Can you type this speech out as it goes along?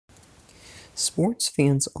Sports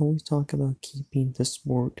fans always talk about keeping the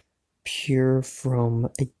sport pure from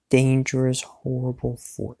a dangerous, horrible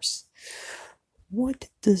force. What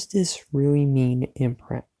does this really mean in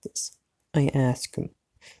practice? I ask them.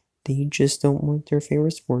 They just don't want their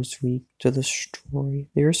favorite sports league to destroy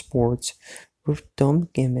their sports with dumb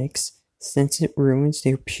gimmicks since it ruins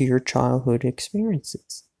their pure childhood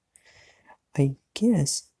experiences. I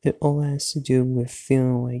guess it all has to do with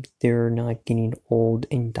feeling like they're not getting old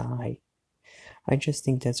and die. I just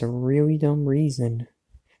think that's a really dumb reason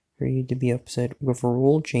for you to be upset with a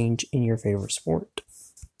rule change in your favorite sport.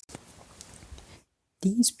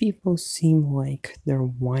 These people seem like they're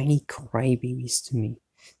whiny crybabies to me,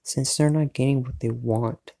 since they're not getting what they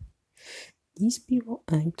want. These people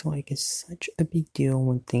act like it's such a big deal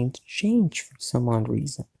when things change for some odd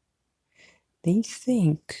reason. They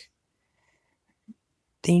think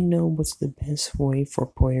they know what's the best way for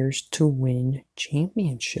players to win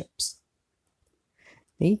championships.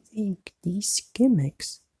 They think these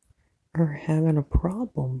gimmicks are having a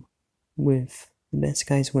problem with the best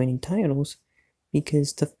guys winning titles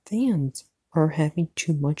because the fans are having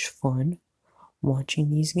too much fun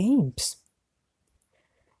watching these games.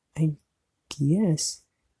 I guess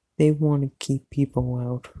they want to keep people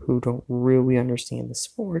out who don't really understand the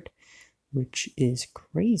sport, which is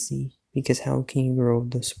crazy because how can you grow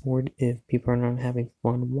the sport if people are not having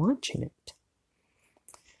fun watching it?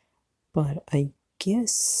 But I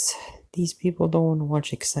guess these people don't want to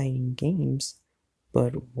watch exciting games,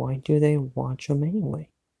 but why do they watch them anyway?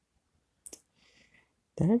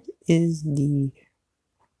 That is the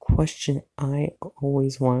question I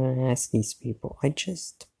always want to ask these people. I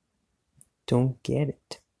just don't get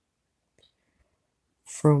it.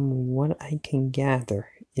 From what I can gather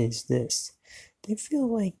is this. They feel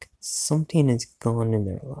like something is gone in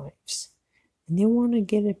their lives and they want to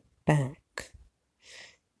get it back.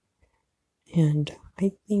 And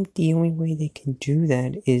I think the only way they can do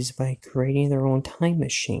that is by creating their own time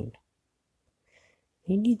machine.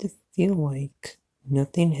 They need to feel like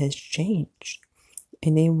nothing has changed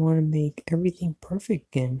and they want to make everything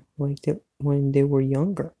perfect again like when they were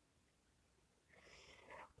younger.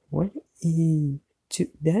 What is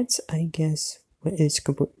that's I guess what is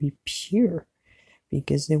completely pure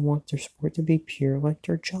because they want their sport to be pure like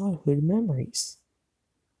their childhood memories.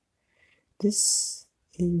 This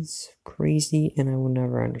is crazy and I will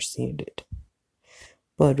never understand it.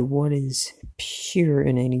 But what is pure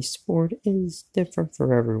in any sport is different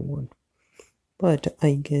for everyone. But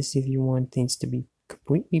I guess if you want things to be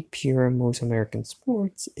completely pure in most American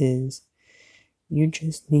sports is you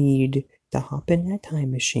just need to hop in that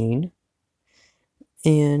time machine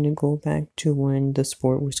and go back to when the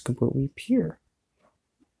sport was completely pure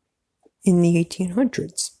in the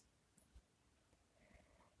 1800s.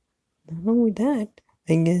 Not only that,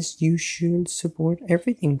 I guess you should support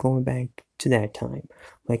everything going back to that time,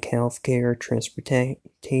 like healthcare,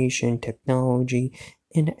 transportation, technology,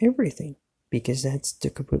 and everything, because that's the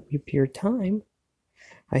completely pure time.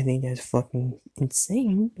 I think that's fucking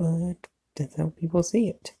insane, but that's how people see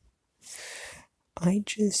it. I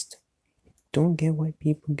just don't get why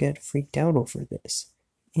people get freaked out over this.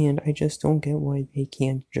 And I just don't get why they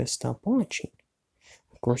can't just stop watching.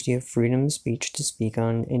 Of course, you have freedom of speech to speak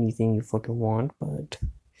on anything you fucking want, but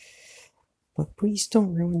please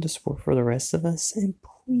don't ruin the sport for the rest of us, and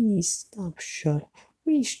please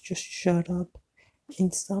just shut up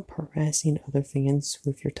and stop harassing other fans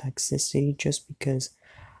with your toxicity just because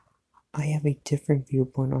I have a different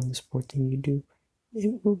viewpoint on the sport than you do.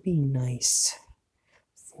 It would be nice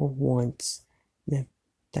for once that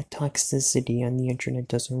toxicity on the internet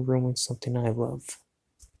doesn't ruin something I love.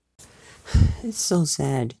 It's so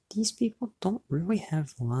sad. These people don't really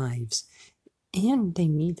have lives, and they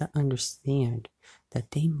need to understand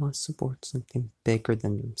that they must support something bigger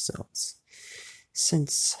than themselves,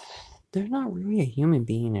 since they're not really a human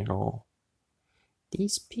being at all.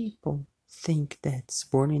 These people think that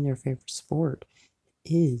supporting their favorite sport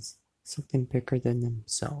is something bigger than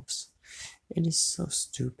themselves. It is so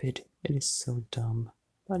stupid. It is so dumb.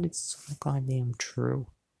 But it's so goddamn true.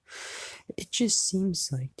 It just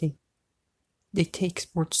seems like they take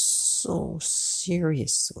sports so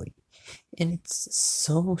seriously. And it's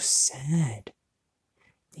so sad.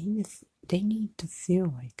 They need to feel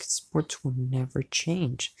like sports will never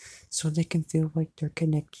change so they can feel like they're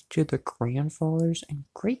connected to their grandfathers and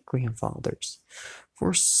great grandfathers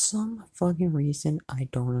for some fucking reason I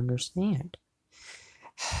don't understand.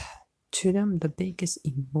 To them, the biggest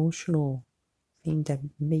emotional thing that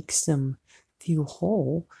makes them feel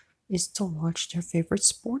whole is to watch their favorite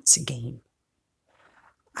sports game.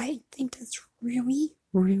 I think that's really,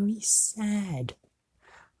 really sad.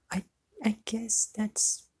 I guess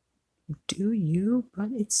that's do you, but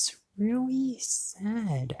it's really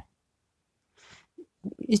sad.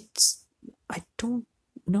 I don't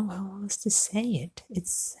know how else to say it.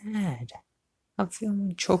 It's sad. I'm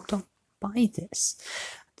feeling choked up by this.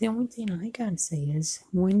 The only thing I gotta say is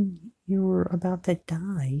when you're about to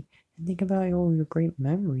die and think about all your great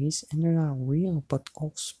memories, and they're not real, but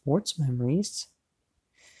all sports memories,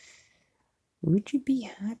 would you be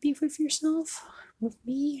happy with yourself? With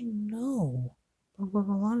me, no. But with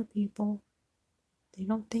a lot of people, they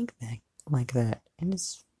don't think that like that, and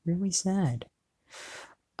it's really sad.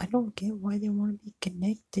 I don't get why they want to be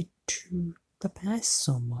connected to the past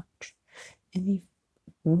so much, and they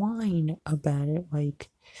whine about it like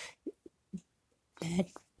that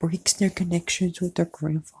breaks their connections with their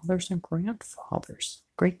grandfathers and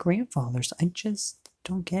great grandfathers. I just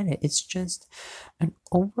don't get it. It's just an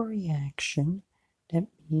overreaction that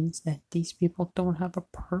means that these people don't have a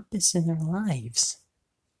purpose in their lives.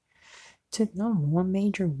 To them, one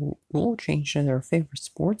major rule change to their favorite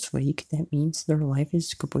sports league, that means their life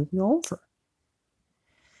is completely over.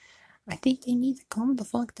 I think they need to calm the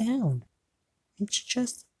fuck down. It's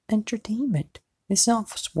just entertainment. It's not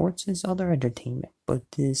sports, it's other entertainment, but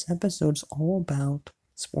this episode's all about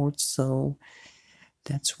sports, so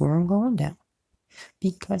that's where I'm going down.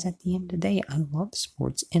 Because at the end of the day, I love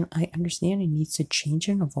sports, and I understand it needs to change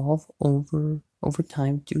and evolve over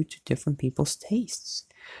time due to different people's tastes.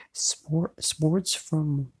 Sports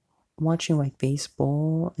from watching like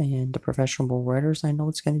baseball and the professional writers, I know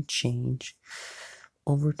it's going to change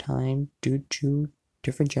over time due to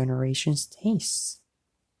different generations' tastes.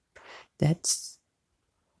 That's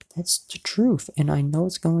the truth, and I know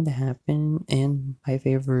it's going to happen. And my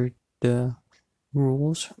favorite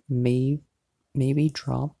rules may be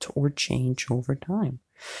dropped or change over time.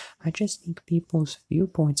 I just think people's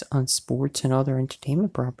viewpoints on sports and other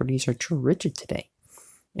entertainment properties are too rigid today,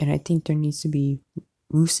 and I think there needs to be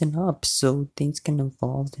loosen up so things can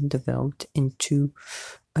evolve and develop into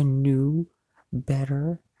a new,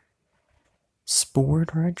 better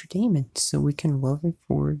sport or entertainment so we can love it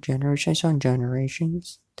for generations on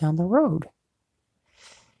generations down the road.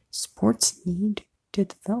 Sports need to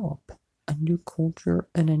develop a new culture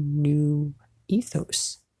and a new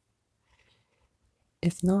ethos.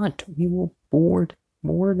 If not, we will bore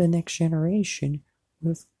the next generation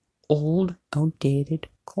with old, outdated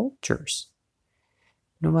cultures.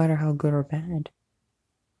 No matter how good or bad,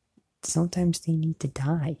 sometimes they need to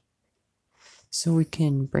die so we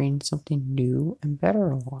can bring something new and better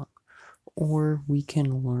along, or we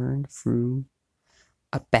can learn through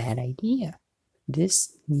a bad idea.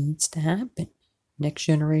 This needs to happen. Next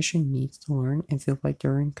generation needs to learn and feel like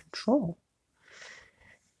they're in control.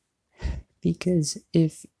 Because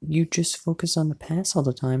if you just focus on the past all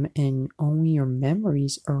the time and only your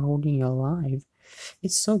memories are holding you alive,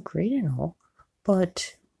 it's so great and all,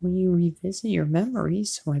 but when you revisit your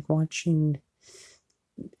memories, like watching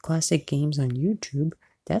classic games on YouTube,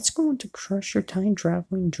 that's going to crush your time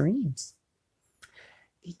traveling dreams.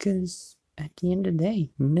 Because at the end of the day,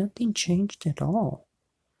 nothing changed at all.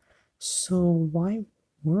 So why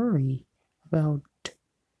worry about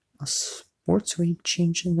a sports league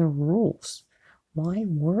changing the rules? Why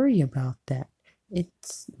worry about that?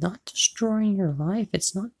 It's not destroying your life.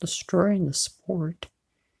 It's not destroying the sport.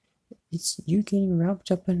 It's you getting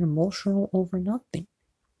wrapped up and emotional over nothing.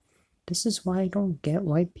 This is why I don't get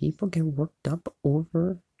why people get worked up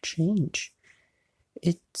over change.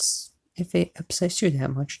 It's if it upsets you that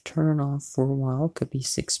much, turn off for a while. Could be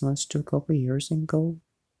 6 months to a couple of years, and go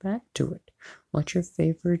back to it. Watch your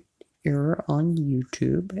favorite era on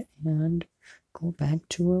YouTube and go back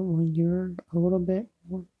to it when you're a little bit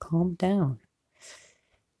more calmed down.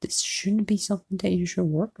 This shouldn't be something that you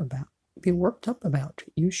should be worked up about.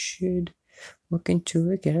 You should look into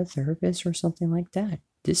it, get a therapist or something like that.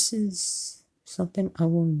 This is something I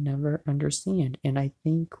will never understand, and I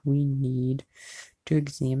think we need to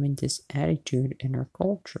examine this attitude in our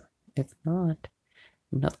culture. If not,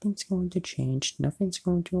 nothing's going to change, nothing's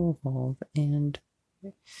going to evolve, and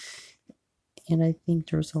I think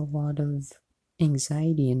there's a lot of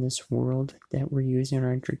anxiety in this world that we're using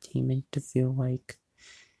our entertainment to feel like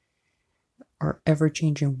our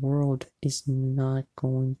ever-changing world is not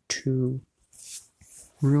going to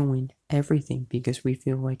ruin everything, because we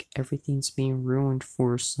feel like everything's being ruined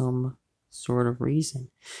for some sort of reason.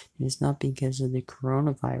 And it's not because of the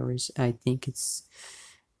coronavirus. I think it's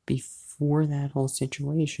before that whole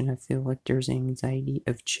situation. I feel like there's anxiety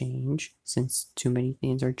of change since too many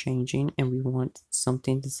things are changing and we want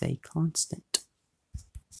something to stay constant.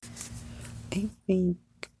 I think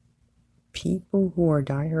People who are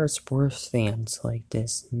diehard sports fans like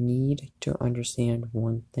this need to understand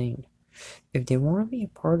one thing. If they want to be a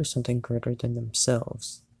part of something greater than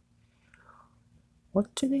themselves,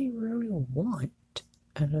 what do they really want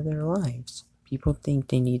out of their lives? People think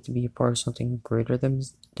they need to be a part of something greater than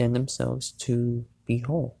themselves to be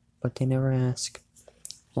whole, but they never ask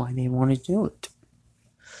why they want to do it.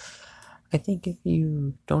 I think if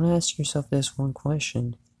you don't ask yourself this one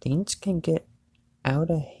question, things can get out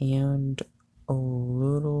of hand a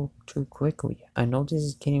little too quickly. I know this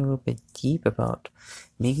is getting a little bit deep about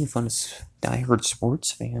making fun of diehard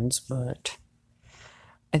sports fans, but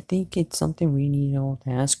I think it's something we need all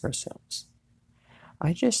to ask ourselves.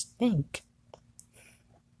 I just think,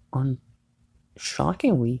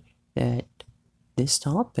 shockingly, that this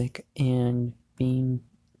topic and being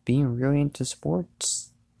really into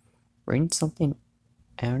sports brings something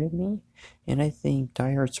out of me, and I think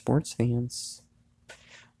diehard sports fans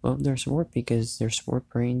love their sport because their sport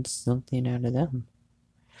brings something out of them.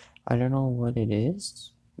 I don't know what it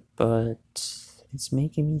is, but it's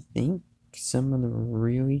making me think some of the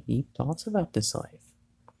really deep thoughts about this life.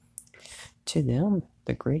 To them,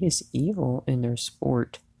 the greatest evil in their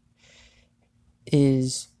sport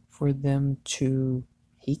is for them to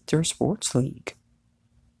hate their sports league.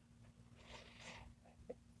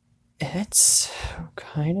 It's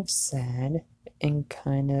kind of sad and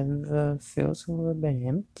kind of feels a little bit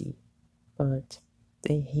empty, but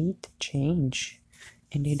they hate change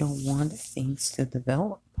and they don't want things to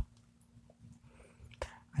develop.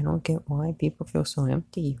 I don't get why people feel so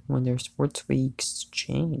empty when their sports leagues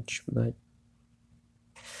change, but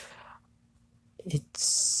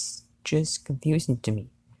it's just confusing to me.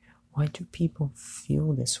 Why do people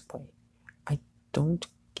feel this way? I don't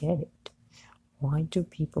get it. Why do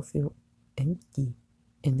people feel empty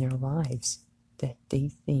in their lives that they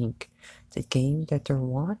think the game that they're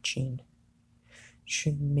watching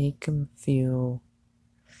should make them feel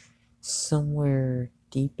somewhere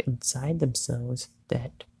deep inside themselves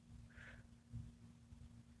that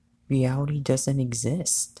reality doesn't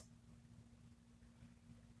exist?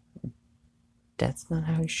 That's not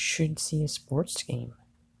how you should see a sports game.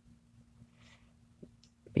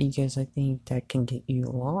 Because I think that can get you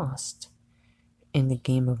lost in the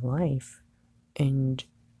game of life, and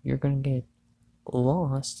you're gonna get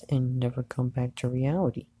lost and never come back to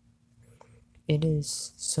reality. It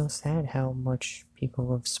is so sad how much people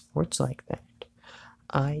love sports like that.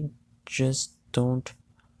 I just don't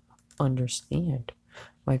understand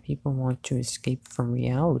why people want to escape from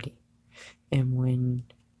reality. And when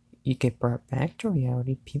you get brought back to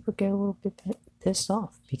reality, people get a little bit pissed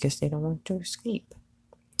off because they don't want to escape.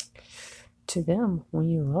 To them, when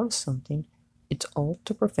you love something, it's all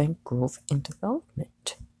to prevent growth and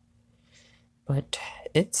development. But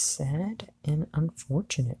it's sad and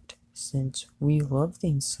unfortunate since we love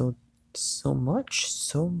things so much,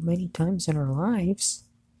 so many times in our lives,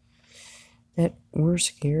 that we're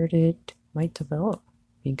scared it might develop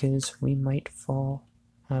because we might fall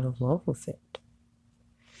out of love with it.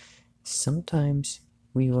 Sometimes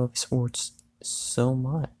we love sports so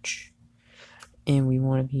much and we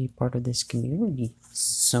want to be part of this community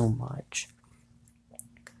so much.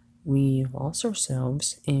 We lost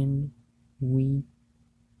ourselves and we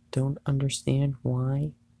don't understand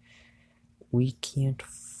why we can't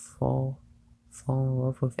fall in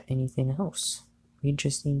love with anything else. We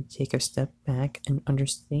just need to take a step back and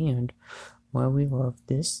understand why we love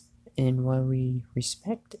this and why we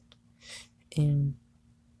respect it. And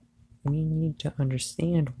we need to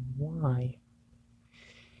understand why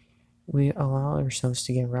we allow ourselves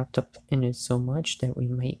to get wrapped up in it so much that we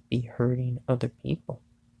might be hurting other people.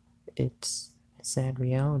 It's a sad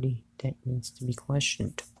reality that needs to be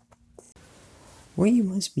questioned. What you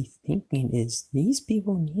must be thinking is these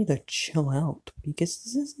people need to chill out because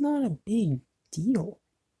this is not a big deal.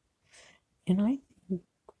 And I think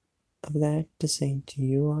of that to say to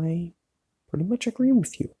you, I pretty much agree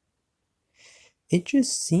with you. It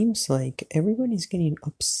just seems like everybody's getting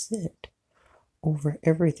upset over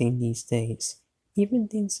everything these days, even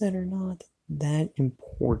things that are not that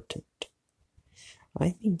important.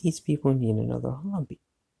 I think these people need another hobby.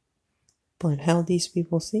 But how these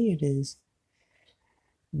people see it is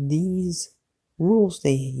these rules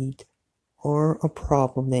they hate are a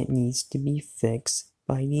problem that needs to be fixed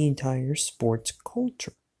by the entire sports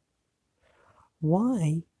culture.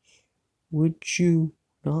 Why would you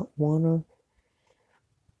not want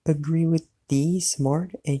to agree with these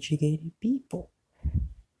smart, educated people?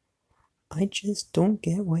 I just don't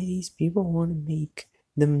get why these people want to make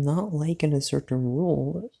them not liking a certain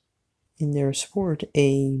rule in their sport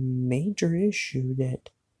a major issue that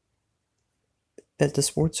that the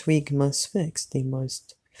sports league must fix. They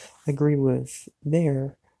must agree with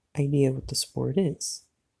their idea of what the sport is.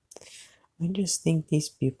 I just think these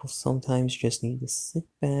people sometimes just need to sit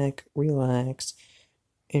back, relax,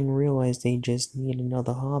 and realize they just need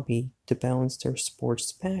another hobby to balance their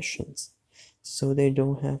sports passions, so they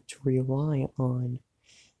don't have to rely on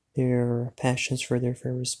their passions for their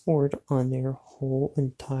favorite sport on their whole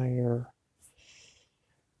entire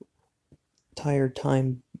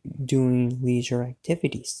time doing leisure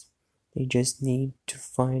activities. They just need to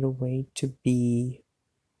find a way to be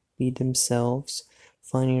themselves,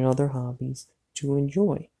 finding other hobbies to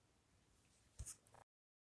enjoy.